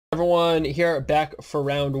everyone, here back for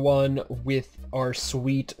round one with our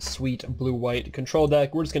sweet blue-white control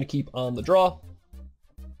deck. We're just going to keep on the draw.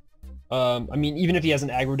 I mean, even if he has an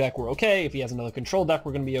aggro deck, we're okay. If he has another control deck,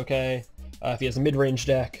 we're going to be okay. If he has a mid-range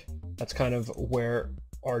deck, that's kind of where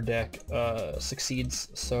our deck succeeds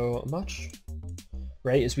so much,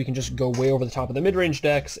 right? Is we can just go way over the top of the mid-range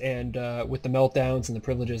decks, and with the meltdowns and the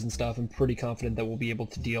privileges and stuff, I'm pretty confident that we'll be able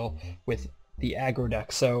to deal with the aggro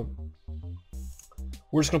deck. So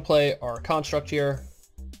we're just going to play our construct here,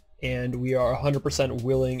 and we are 100%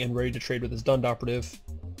 willing and ready to trade with his Dund operative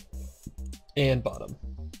and bottom.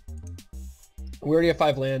 We already have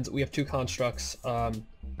 5 lands. We have 2 constructs. I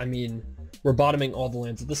mean, we're bottoming all the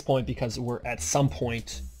lands at this point because we're at some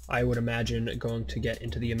point, I would imagine, going to get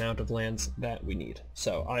into the amount of lands that we need.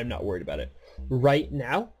 So I'm not worried about it right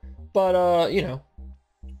now. But, you know,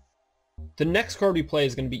 the next card we play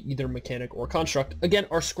is going to be either Mechanic or Construct. Again,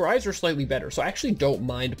 our Scries are slightly better, so I actually don't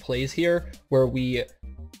mind plays here where we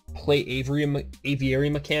play Aviary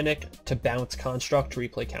Mechanic to bounce Construct to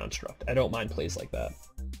replay Construct. I don't mind plays like that.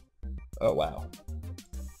 Oh, wow.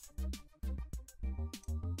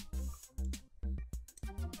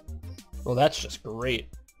 Well, that's just great.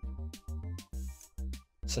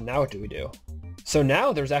 So now what do we do? So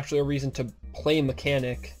now there's actually a reason to play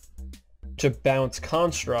Mechanic to bounce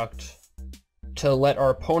Construct to let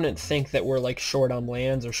our opponent think that we're like short on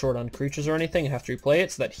lands or short on creatures or anything and have to replay it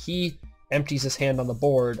so that he empties his hand on the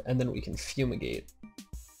board, and then we can fumigate.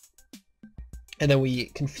 And then we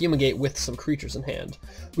can fumigate with some creatures in hand.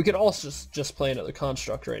 We could also just play another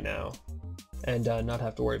Construct right now and not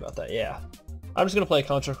have to worry about that. Yeah. I'm just going to play a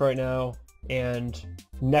Construct right now, and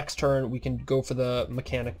next turn we can go for the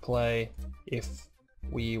Mechanic play if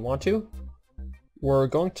we want to. We're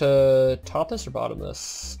going to top this or bottom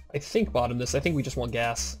this? I think bottom this. I think we just want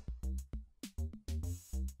gas.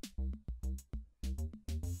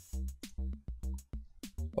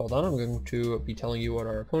 Hold on, I'm going to be telling you what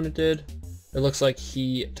our opponent did. It looks like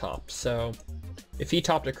he topped. So if he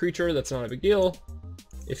topped a creature, that's not a big deal.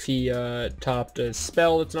 If he topped a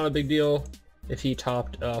spell, that's not a big deal. If he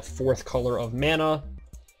topped a 4th color of mana,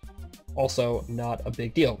 also not a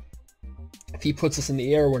big deal. If he puts us in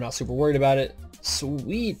the air, we're not super worried about it.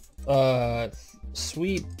 Sweet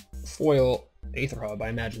foil Aether Hub. I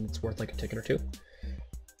imagine it's worth like a ticket or 2.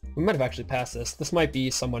 We might have actually passed this. This might be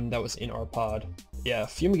someone that was in our pod. Yeah,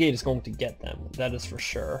 Fumigate is going to get them. That is for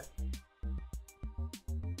sure.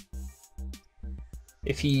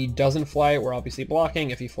 If he doesn't fly it, we're obviously blocking.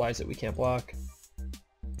 If he flies it, we can't block.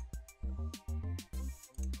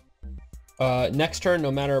 Next turn,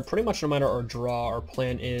 pretty much no matter our draw, our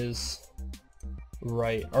plan is...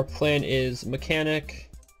 Right, our plan is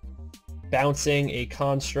Mechanic, bouncing a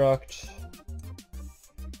Construct,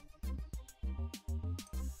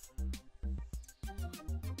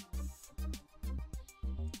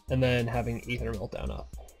 and then having Aether Meltdown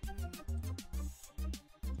up.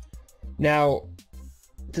 Now,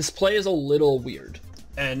 this play is a little weird,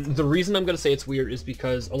 and the reason I'm going to say it's weird is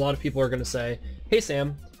because a lot of people are going to say, hey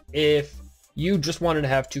Sam, if you just wanted to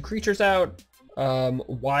have 2 creatures out,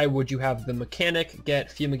 why would you have the Mechanic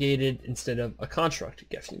get fumigated instead of a Construct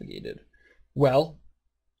get fumigated? Well,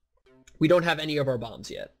 we don't have any of our bombs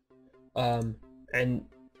yet. And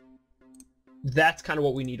that's kind of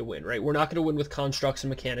what we need to win, right? We're not going to win with Constructs and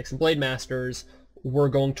Mechanics and Blade Masters. We're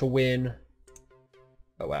going to win...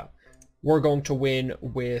 Oh, wow. We're going to win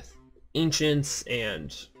with Ancients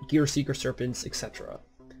and Gear Seeker Serpents, etc.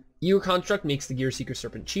 EU Construct makes the Gear Seeker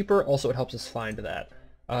Serpent cheaper. Also, it helps us find that.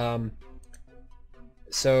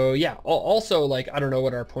 So yeah, also, like, I don't know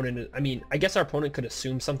what our opponent is. I mean, I guess our opponent could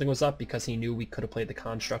assume something was up because he knew we could have played the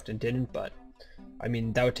Construct and didn't, but I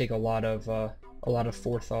mean, that would take a lot of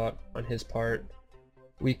forethought on his part.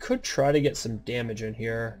 We could try to get some damage in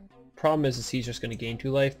here. Problem is he's just going to gain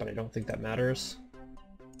 2 life, but I don't think that matters.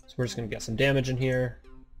 So we're just going to get some damage in here.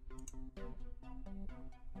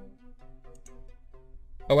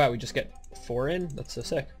 Oh wow, we just get 4 in? That's so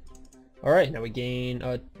sick. Alright, now we gain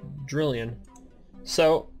a Drillion.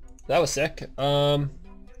 So, that was sick. Now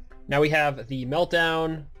we have the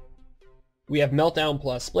Meltdown. We have Meltdown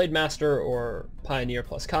plus Blade Master or Pioneer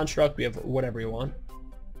plus Construct. We have whatever you want.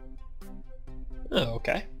 Oh,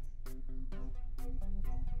 okay.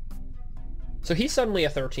 So he's suddenly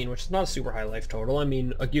a 13, which is not a super high life total. I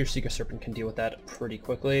mean, a Gear Seeker Serpent can deal with that pretty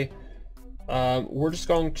quickly. We're just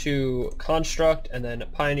going to Construct and then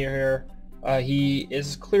Pioneer here. He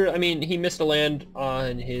is clear. I mean, he missed a land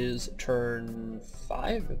on his turn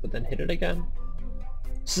 5, but then hit it again.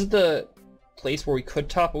 This is the place where we could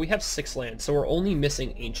top, but we have 6 lands, so we're only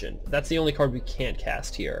missing Ancient. That's the only card we can't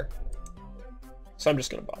cast here. So I'm just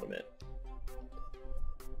going to bottom it.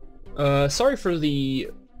 Sorry for the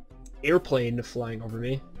airplane flying over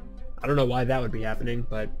me. I don't know why that would be happening,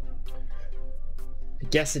 but I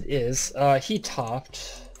guess it is. He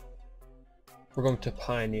topped. We're going to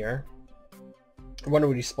Pioneer. I wonder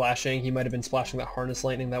what he's splashing. He might have been splashing that Harness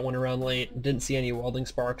Lightning that went around late. Didn't see any Welding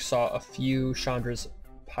Sparks. Saw a few Chandra's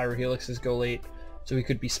Pyrohelixes go late, so he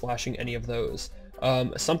could be splashing any of those.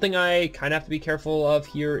 Something I kind of have to be careful of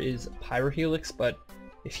here is Pyrohelix, but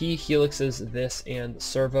if he helixes this and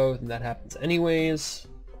Servo, then that happens anyways.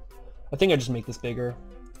 I think I just make this bigger.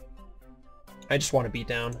 I just want to beat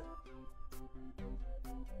down.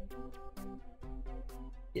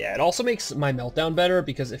 Yeah, it also makes my Meltdown better,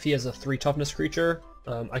 because if he has a 3 toughness creature,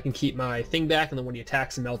 I can keep my thing back, and then when he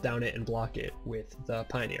attacks, Meltdown it and block it with the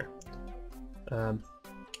Pioneer.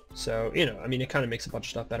 So, you know, I mean, it kind of makes a bunch of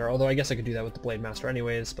stuff better, although I guess I could do that with the Blade Master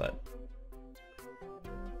anyways, but...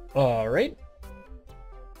 Alright.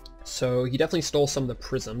 So, he definitely stole some of the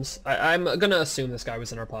prisms. I'm gonna assume this guy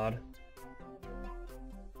was in our pod.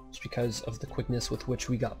 Just because of the quickness with which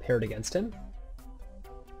we got paired against him.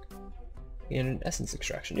 And an Essence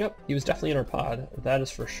Extraction. Yep, he was definitely in our pod. That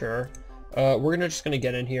is for sure. We're just gonna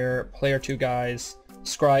get in here, play our 2 guys,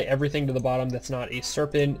 scry everything to the bottom that's not a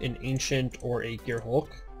Serpent, an Ancient, or a Gear Hulk.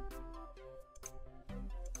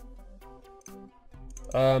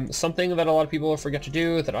 Something that a lot of people forget to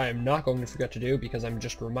do, that I am not going to forget to do because I'm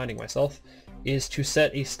just reminding myself, is to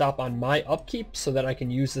set a stop on my upkeep so that I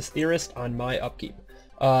can use this Theorist on my upkeep.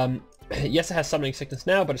 Yes, it has Summoning Sickness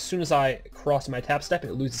now, but as soon as I cross my tap step,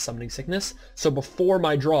 it loses Summoning Sickness. So before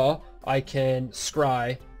my draw, I can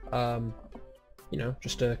scry, you know,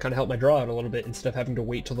 just to kind of help my draw out a little bit instead of having to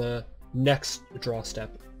wait till the next draw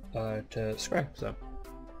step to scry. So,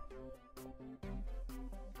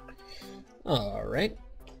 alright.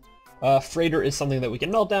 Freighter is something that we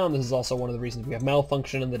can melt down. This is also one of the reasons we have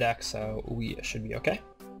Malfunction in the deck, so we should be okay.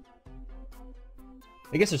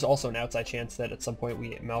 I guess there's also an outside chance that at some point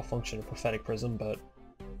we Malfunction a Prophetic Prism, but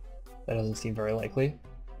that doesn't seem very likely.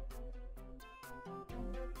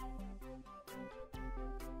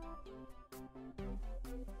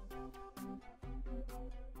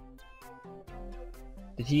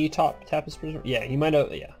 Did he tap his Prism? Yeah, he might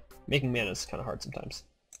have, yeah. Making mana is kind of hard sometimes.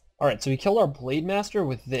 Alright, so we killed our Blade Master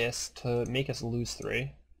with this to make us lose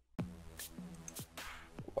 3.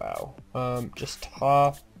 Wow. Just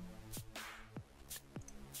top.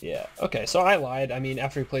 Yeah, okay, so I lied. I mean,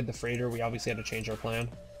 after we played the Freighter, we obviously had to change our plan.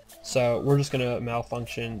 So we're just gonna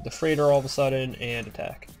Malfunction the Freighter all of a sudden and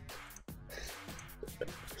attack.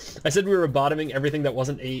 I said we were bottoming everything that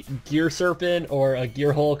wasn't a Gear Serpent or a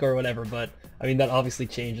Gear Hulk or whatever, but I mean, that obviously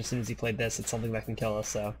changed as soon as he played this. It's something that can kill us,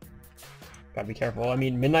 so gotta be careful. I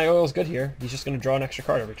mean, Midnight Oil is good here. He's just gonna draw an extra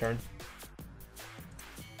card every turn.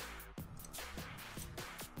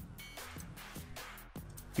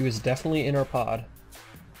 He was definitely in our pod.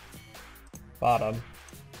 Bottom.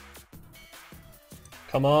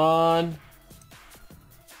 Come on!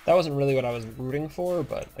 That wasn't really what I was rooting for,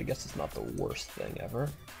 but I guess it's not the worst thing ever.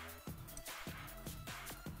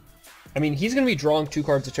 I mean, he's going to be drawing 2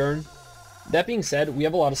 cards a turn. That being said, we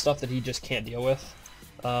have a lot of stuff that he just can't deal with.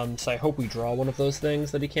 So I hope we draw one of those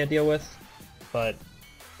things that he can't deal with. But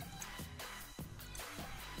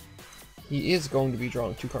he is going to be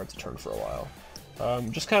drawing 2 cards a turn for a while.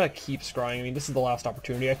 Just kind of keep scrying. I mean, this is the last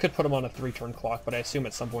opportunity. I could put him on a 3-turn clock, but I assume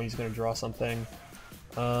at some point he's going to draw something.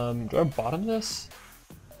 Do I bottom this?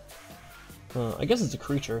 I guess it's a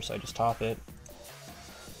creature, so I just top it.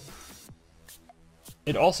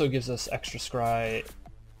 It also gives us extra scry,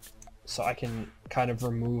 so I can kind of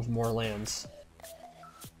remove more lands.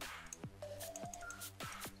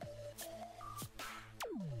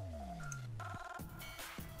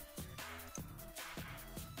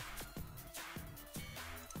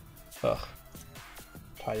 Ugh.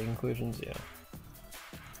 Tidy conclusions, yeah.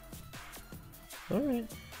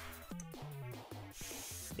 Alright.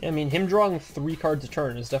 Yeah, I mean, him drawing 3 cards a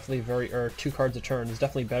turn is definitely or 2 cards a turn is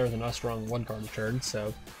definitely better than us drawing 1 card a turn,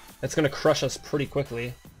 so that's gonna crush us pretty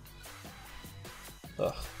quickly.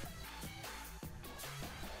 Ugh.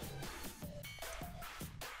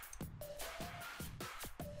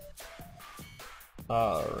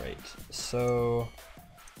 Alright, so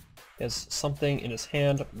he has something in his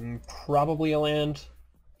hand, probably a land.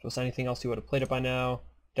 If it was anything else, he would have played it by now.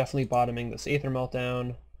 Definitely bottoming this Aether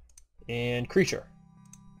Meltdown. And creature.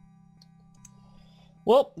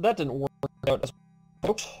 Well, that didn't work out as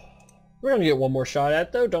well. We're gonna get one more shot at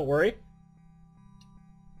it, though, don't worry.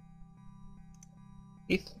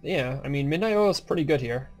 Yeah, I mean, Midnight Oil is pretty good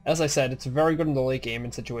here. As I said, it's very good in the late game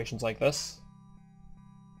in situations like this.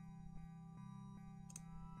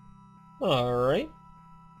 Alright.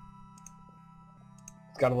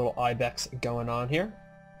 got a little ibex going on here.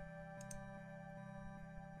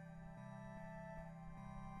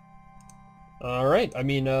 Alright, I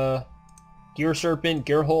mean, Gear Serpent,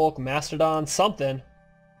 Gear Hulk, Mastodon, something.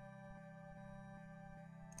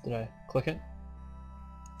 Did I click it?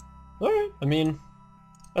 Alright, I mean,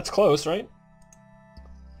 that's close, right?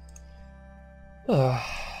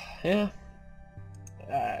 Yeah.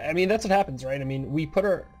 I mean, that's what happens, right? I mean, we put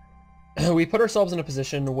ourselves in a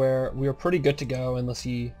position where we were pretty good to go unless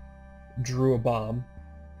he drew a bomb.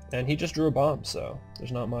 And he just drew a bomb, so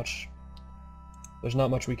there's not much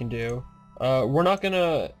we can do. We're not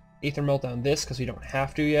gonna Aether Meltdown this because we don't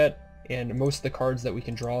have to yet, and most of the cards that we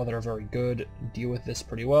can draw that are very good deal with this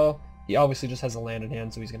pretty well. He obviously just has a land in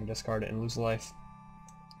hand, so he's gonna discard it and lose life.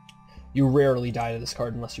 You rarely die to this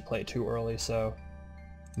card unless you play it too early, so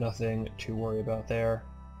nothing to worry about there.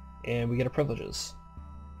 And we get a Privileges.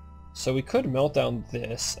 So we could Meltdown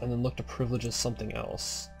this and then look to Privileges something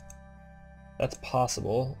else. That's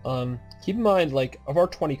possible. Keep in mind, like, of our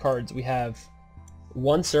 20 cards, we have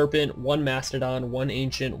 1 Serpent, 1 Mastodon, 1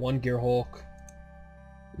 Ancient, 1 Gear Hulk,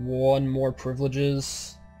 1 more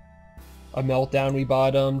Privileges, a Meltdown we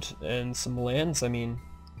bottomed, and some lands. I mean,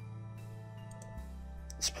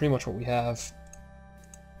 it's pretty much what we have.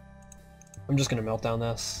 I'm just gonna Meltdown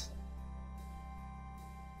this.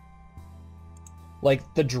 Like,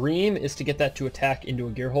 the dream is to get that to attack into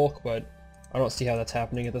a Gear Hulk, but I don't see how that's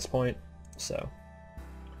happening at this point, so.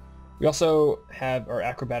 We also have our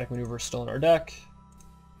Acrobatic Maneuver still in our deck.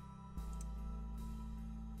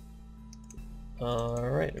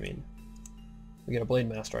 Alright, I mean, we get a Blade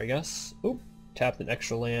Master, I guess. Oop, tapped an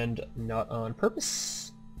extra land, not on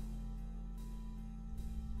purpose.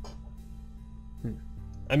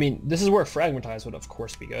 I mean, this is where Fragmentize would of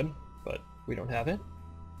course be good, but we don't have it.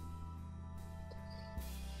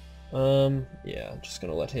 Yeah, just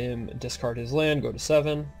gonna let him discard his land, go to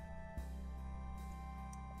 7.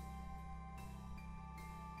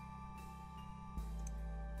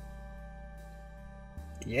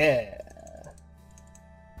 Yeah.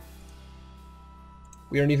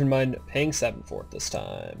 We don't even mind paying 7 for it this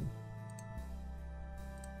time.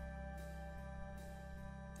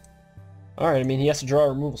 Alright, I mean, he has to draw a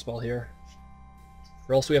removal spell here.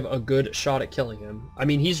 Or else we have a good shot at killing him. I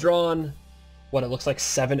mean, he's drawn, what, it looks like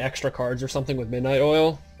 7 extra cards or something with Midnight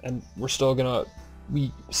Oil, and we still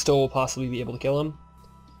will possibly be able to kill him.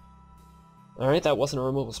 Alright, that wasn't a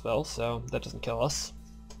removal spell, so that doesn't kill us.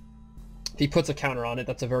 If he puts a counter on it,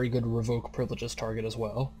 that's a very good Revoke Privileges target as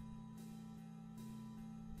well.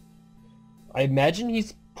 I imagine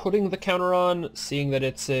he's putting the counter on, seeing that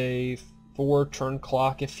it's a 4-turn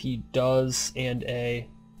clock if he does, and a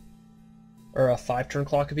 5-turn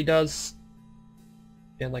clock if he does,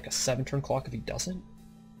 and like a 7-turn clock if he doesn't?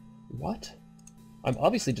 What? I'm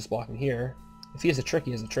obviously just blocking here. If he has a trick,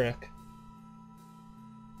 he has a trick.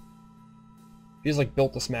 If he's like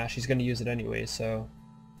built to smash, he's gonna use it anyway, so...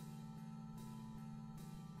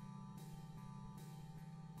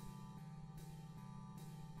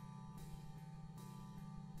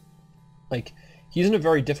 Like, he's in a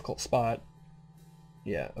very difficult spot.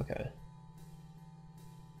 Yeah, okay.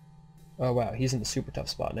 Oh wow, he's in a super tough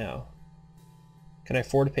spot now. Can I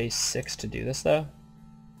afford to pay 6 to do this, though?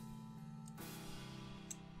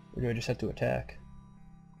 Or do I just have to attack?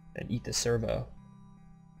 And eat the servo?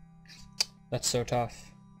 That's so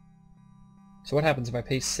tough. So what happens if I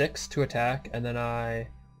pay 6 to attack, and then I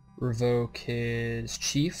revoke his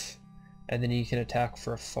chief, and then he can attack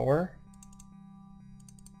for a 4?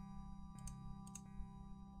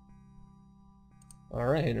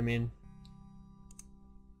 Alright, I mean,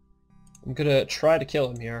 I'm gonna try to kill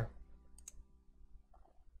him here.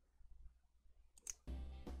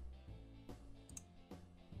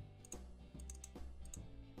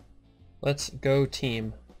 Let's go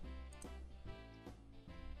team.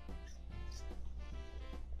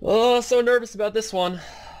 Oh, so nervous about this one.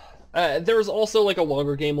 There was also like a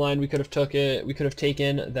longer game line we could have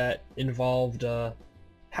taken that involved, what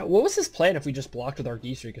was his plan if we just blocked with our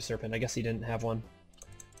Geeseeka Serpent? I guess he didn't have one.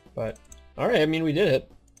 But, alright, I mean, we did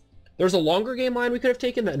it. There's a longer game line we could have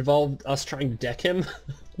taken that involved us trying to deck him,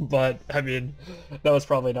 but, I mean, that was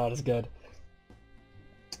probably not as good.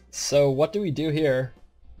 So, what do we do here?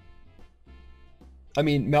 I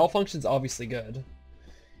mean, Malfunction's obviously good.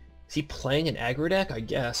 Is he playing an aggro deck? I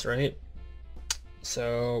guess, right?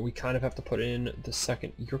 So, we kind of have to put in the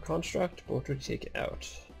second Eager Construct, but what would we take out?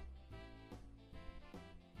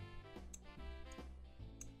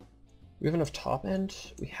 We have enough top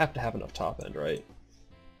end? We have to have enough top end, right?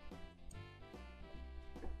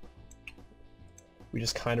 We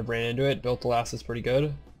just kind of ran into it. Built the last is pretty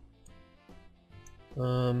good.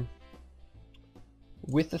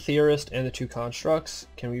 with the Theorist and the 2 constructs,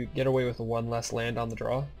 can we get away with 1 less land on the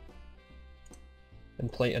draw?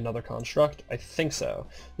 And play another construct? I think so.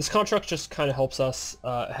 This construct just kind of helps us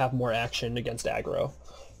have more action against aggro.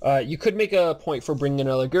 You could make a point for bringing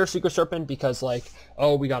another Gearseeker Serpent because, like,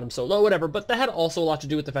 oh, we got him so low, whatever, but that had also a lot to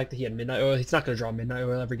do with the fact that he had Midnight Oil. He's not going to draw Midnight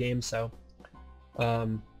Oil every game, so...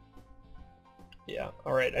 yeah,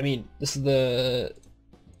 alright, I mean, this is the...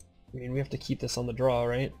 I mean, we have to keep this on the draw,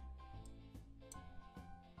 right?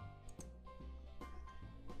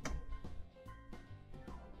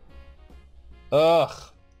 Ugh.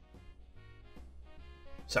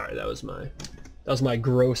 Sorry, that was my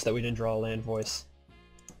gross that we didn't draw a land voice.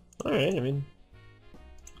 Alright, I mean...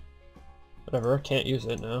 whatever, can't use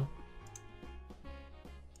it now.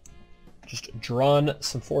 Just drawn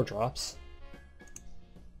some 4-drops.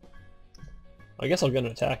 I guess I'll get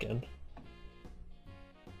an attack in.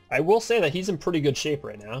 I will say that he's in pretty good shape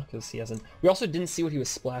right now, because he hasn't... We also didn't see what he was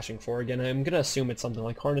splashing for. Again, I'm going to assume it's something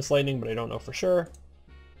like Harness Lightning, but I don't know for sure.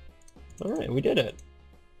 Alright, we did it.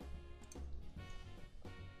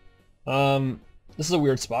 This is a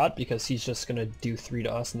weird spot, because he's just going to do 3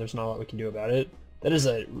 to us, and there's not a lot we can do about it. That is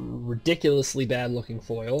a ridiculously bad-looking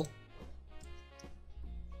foil.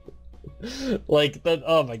 Like, that...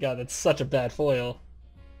 oh my god, that's such a bad foil.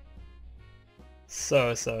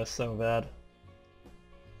 So bad.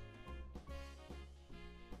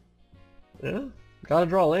 Yeah, gotta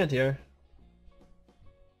draw a land here.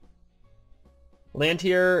 Land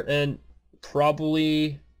here and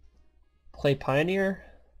probably play Pioneer?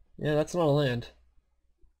 Yeah, that's not a land.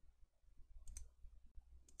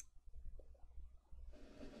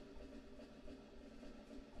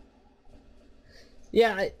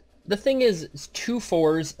 Yeah, the thing is, it's 2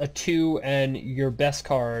 4s, a 2, and your best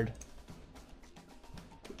card.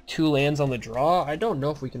 2 lands on the draw? I don't know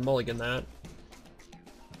if we can mulligan that.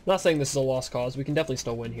 I'm not saying this is a lost cause. We can definitely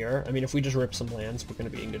still win here. I mean, if we just rip some lands, we're going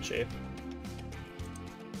to be in good shape.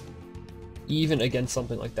 Even against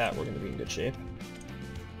something like that, we're going to be in good shape.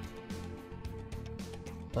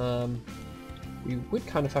 We would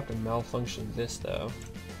kind of have to malfunction this, though.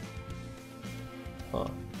 Huh.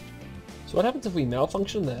 So what happens if we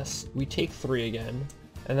malfunction this, we take 3 again,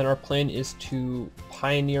 and then our plan is to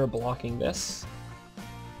Pioneer blocking this?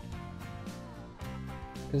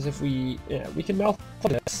 Because if we... yeah, we can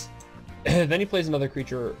malfunction this. Then he plays another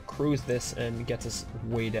creature, crews this, and gets us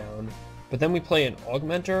way down. But then we play an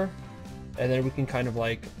Augmenter, and then we can kind of,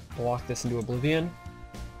 like, block this into Oblivion.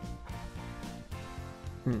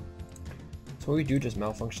 So we do just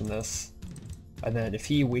malfunction this. And then if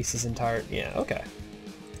he wastes his entire... yeah, okay.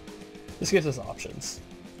 This gives us options.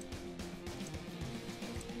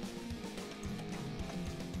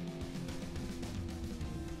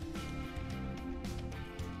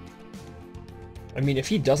 I mean, if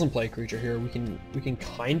he doesn't play a creature here, we can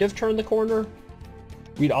kind of turn the corner.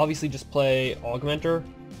 We'd obviously just play Augmenter.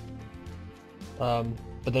 But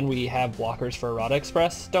then we have blockers for Errata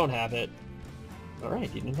Express. Don't have it.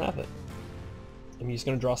 Alright, he didn't have it. I mean, he's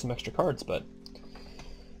going to draw some extra cards, but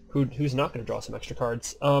who's not going to draw some extra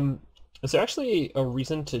cards? Is there actually a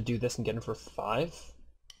reason to do this and get him for 5?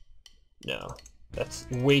 No. That's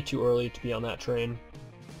way too early to be on that train.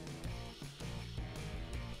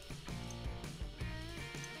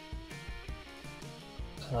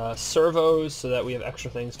 Servos, so that we have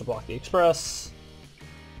extra things to block the Express.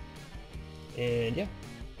 And yeah.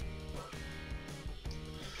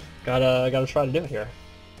 Gotta try to do it here.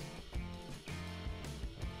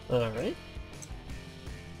 Alright.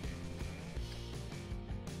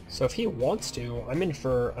 So if he wants to, I'm in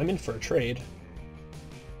for a trade.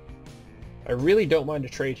 I really don't mind a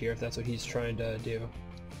trade here if that's what he's trying to do.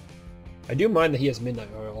 I do mind that he has Midnight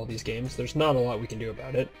Oil all these games. There's not a lot we can do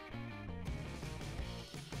about it.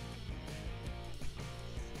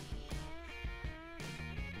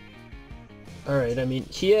 Alright, I mean,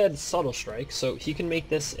 he had Subtle Strike, so he can make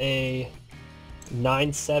this a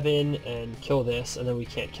 9/7 and kill this, and then we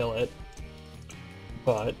can't kill it.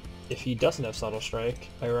 But if he doesn't have Subtle Strike,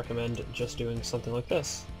 I recommend just doing something like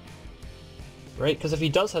this. Right? Because if he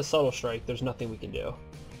does have Subtle Strike, there's nothing we can do.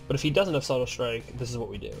 But if he doesn't have Subtle Strike, this is what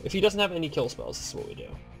we do. If he doesn't have any kill spells, this is what we do.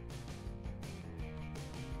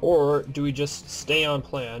 Or do we just stay on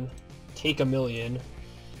plan, take a million...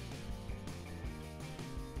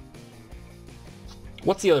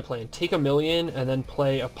 What's the other plan? Take a million and then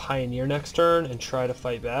play a Pioneer next turn and try to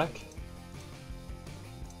fight back?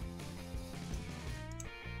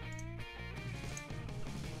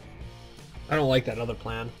 I don't like that other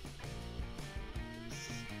plan.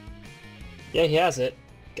 Yeah, he has it.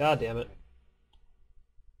 God damn it.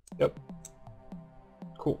 Yep.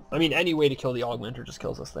 Cool. I mean, any way to kill the Augmenter just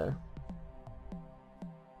kills us there.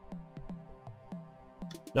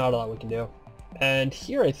 Not a lot we can do. And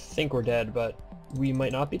here I think we're dead, but we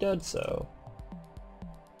might not be dead, so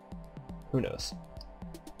who knows.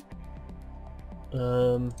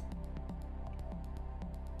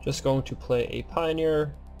 Just going to play a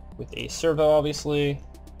Pioneer with a Servo, obviously,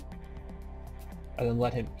 and then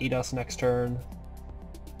let him eat us next turn.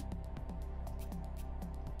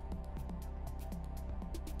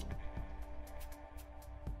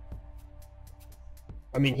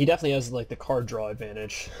 I mean, he definitely has like the card draw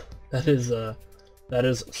advantage. That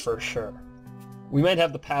is for sure. We might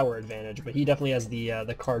have the power advantage, but he definitely has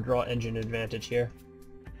the card draw engine advantage here.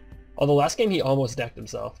 Although last game he almost decked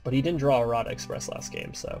himself, but he didn't draw Errata Express last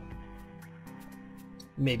game, so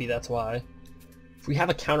maybe that's why. If we have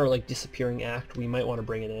a counter like Disappearing Act, we might want to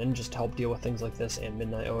bring it in just to help deal with things like this and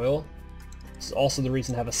Midnight Oil. This is also the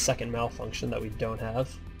reason to have a second Malfunction that we don't have.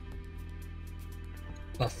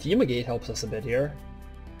 A Fumigate helps us a bit here.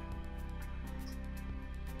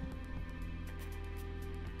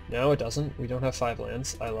 No, it doesn't. We don't have 5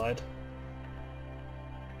 lands. I lied.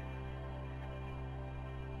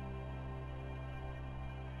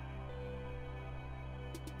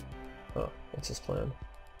 Oh, what's his plan?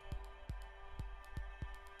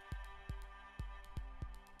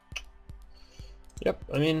 Yep,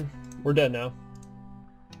 I mean, we're dead now.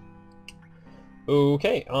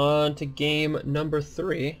 Okay, on to game number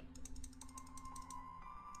 3.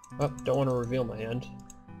 Oh, don't want to reveal my hand.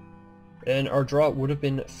 And our draw would have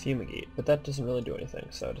been Fumigate, but that doesn't really do anything,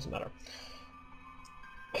 so it doesn't matter.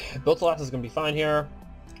 Built to Last is going to be fine here.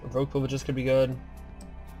 Revoke Privileges could be good.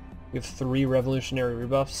 We have 3 Revolutionary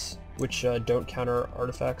Rebuffs, which don't counter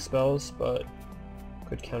artifact spells, but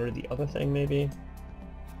could counter the other thing, maybe.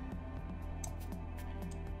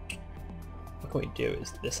 What can we do?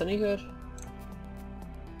 Is this any good?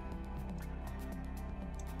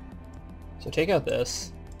 So take out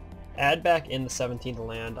this. Add back in the 17th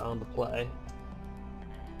land on the play.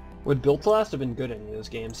 Would Built to Last have been good in any of those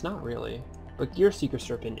games? Not really. But Gear Seeker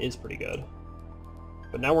Serpent is pretty good.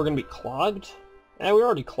 But now we're going to be clogged? Eh, we're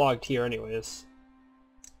already clogged here anyways.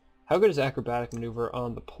 How good is Acrobatic Maneuver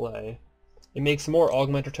on the play? It makes more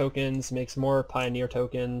Augmenter tokens, makes more Pioneer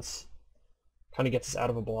tokens. Kind of gets us out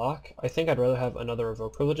of a block. I think I'd rather have another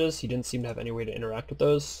Revoke Privileges. He didn't seem to have any way to interact with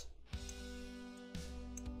those.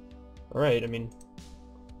 Alright, I mean,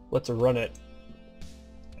 let's run it.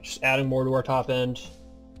 Just adding more to our top end.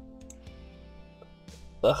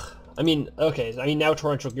 Ugh. I mean, okay, I mean now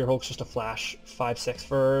Torrential Gearhulk's just a flash 5/6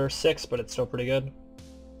 for 6, but it's still pretty good.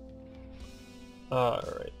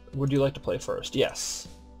 Alright. Would you like to play first? Yes.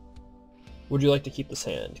 Would you like to keep this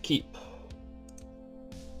hand? Keep.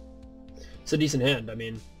 It's a decent hand, I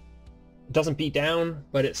mean. It doesn't beat down,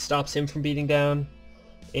 but it stops him from beating down,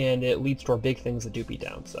 and it leads to our big things that do beat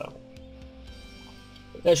down, so.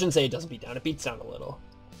 I shouldn't say it doesn't beat down, it beats down a little.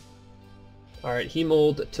 Alright, he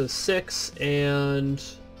mulled to 6, and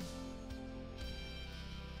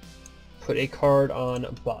put a card on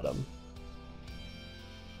bottom.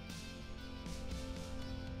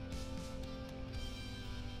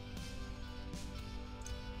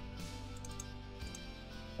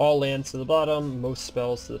 All lands to the bottom, most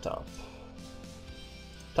spells to the top.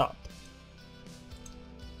 Top.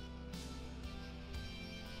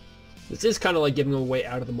 This is kind of like giving him a way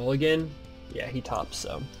out of the mulligan. Yeah, he tops,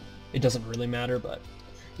 so it doesn't really matter, but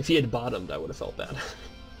if he had bottomed, I would have felt bad.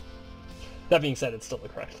 That being said, it's still the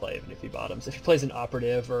correct play, even if he bottoms. If he plays an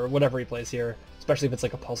Operative or whatever he plays here, especially if it's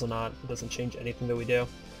like a Puzzle Knot, it doesn't change anything that we do.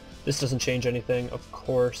 This doesn't change anything, of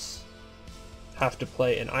course. Have to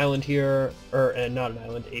play an island here, or not an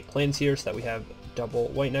island, 8 planes here, so that we have double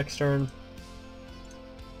white next turn.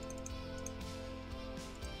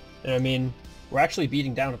 And I mean, we're actually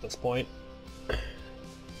beating down at this point.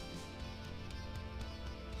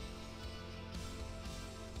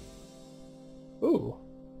 Ooh.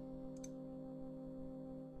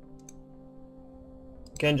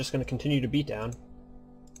 Again, just going to continue to beat down.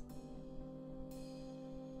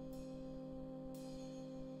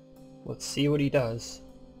 Let's see what he does.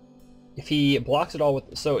 If he blocks it all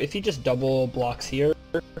with... So if he just double blocks here,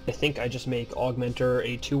 I think I just make Augmenter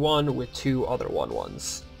a 2/1 with 2 other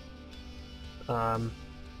 1/1s.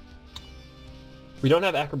 We don't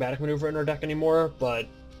have Acrobatic Maneuver in our deck anymore, but,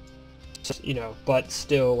 you know, but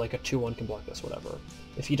still, like, a 2/1 can block this, whatever.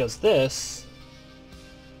 If he does this,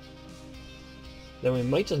 then we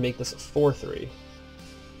might just make this a 4/3.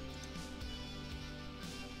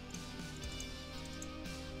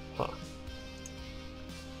 Huh.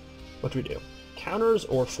 What do we do? Counters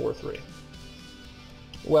or 4/3?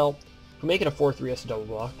 Well, if we make it a 4/3, it has to double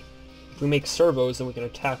block. If we make servos, then we can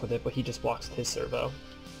attack with it, but he just blocks with his servo.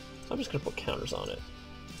 So I'm just going to put counters on it.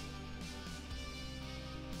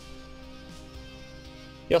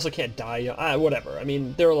 He also can't die. Whatever. I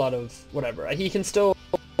mean, there are a lot of whatever. He can still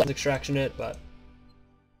extraction it, but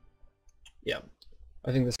yeah,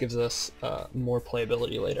 I think this gives us more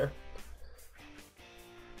playability later.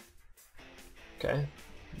 Okay,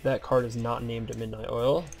 that card is not named a Midnight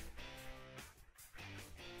Oil.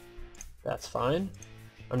 That's fine.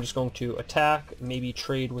 I'm just going to attack, maybe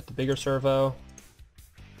trade with the bigger servo.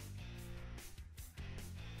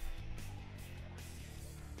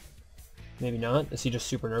 Maybe not. Is he just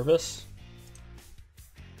super nervous?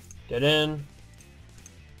 Get in.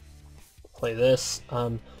 Play this.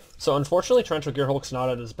 So unfortunately, Torrential Gearhulk's not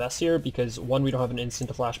at his best here because, one, we don't have an instant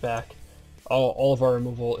to flashback. All of our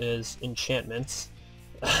removal is enchantments,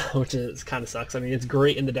 which is kind of sucks. I mean, it's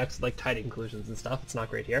great in the decks with like Tiding Conclusions and stuff. It's not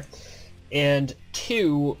great here. And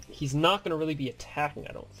two, he's not going to really be attacking,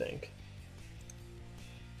 I don't think.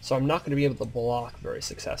 So I'm not going to be able to block very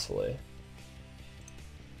successfully.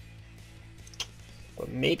 But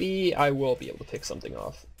maybe I will be able to pick something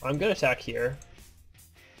off. I'm going to attack here.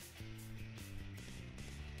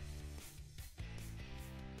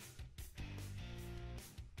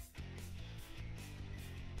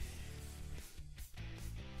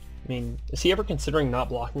 I mean, is he ever considering not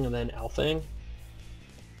blocking and then alphaing?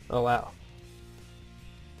 Oh wow.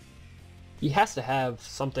 He has to have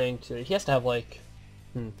something to... He has to have like...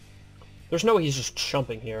 There's no way he's just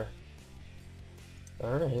chumping here.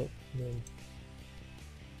 Alright.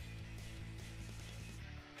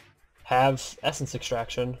 Have Essence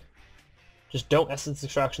Extraction. Just don't Essence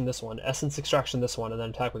Extraction this one. Essence Extraction this one, and then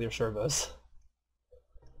attack with your servos.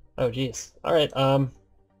 Oh jeez. Alright,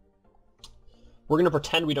 we're gonna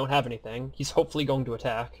pretend we don't have anything. He's hopefully going to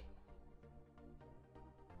attack.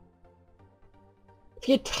 If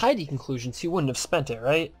he had Tidy Conclusions, he wouldn't have spent it,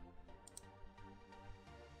 right?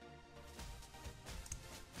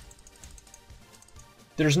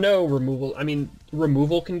 There's no removal. I mean,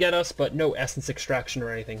 removal can get us, but no Essence Extraction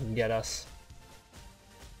or anything can get us.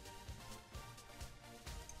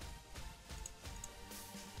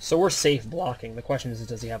 So we're safe blocking. The question is,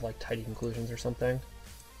 does he have like Tidy Conclusions or something?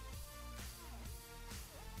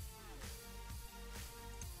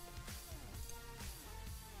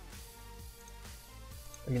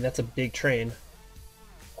 I mean, that's a big train.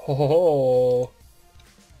 Oh.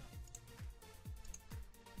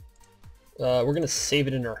 We're gonna save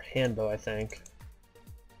it in our handbow, I think.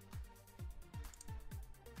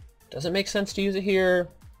 Does it make sense to use it here?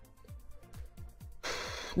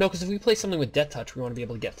 No, because if we play something with Death Touch, we want to be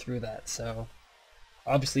able to get through that, so...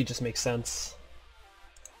 Obviously, it just makes sense.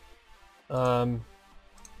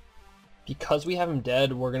 Because we have him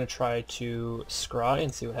dead, we're gonna try to scry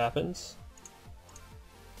and see what happens.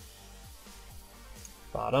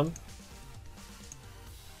 Bottom.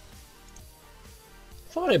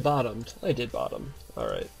 I thought I bottomed. I did bottom.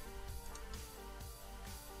 Alright.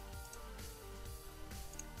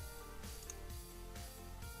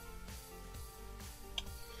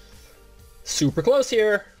 Super close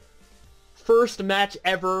here! First match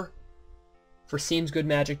ever for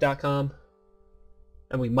SeemsGoodMagic.com.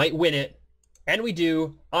 And we might win it. And we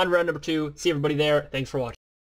do on round number 2. See everybody there. Thanks for watching.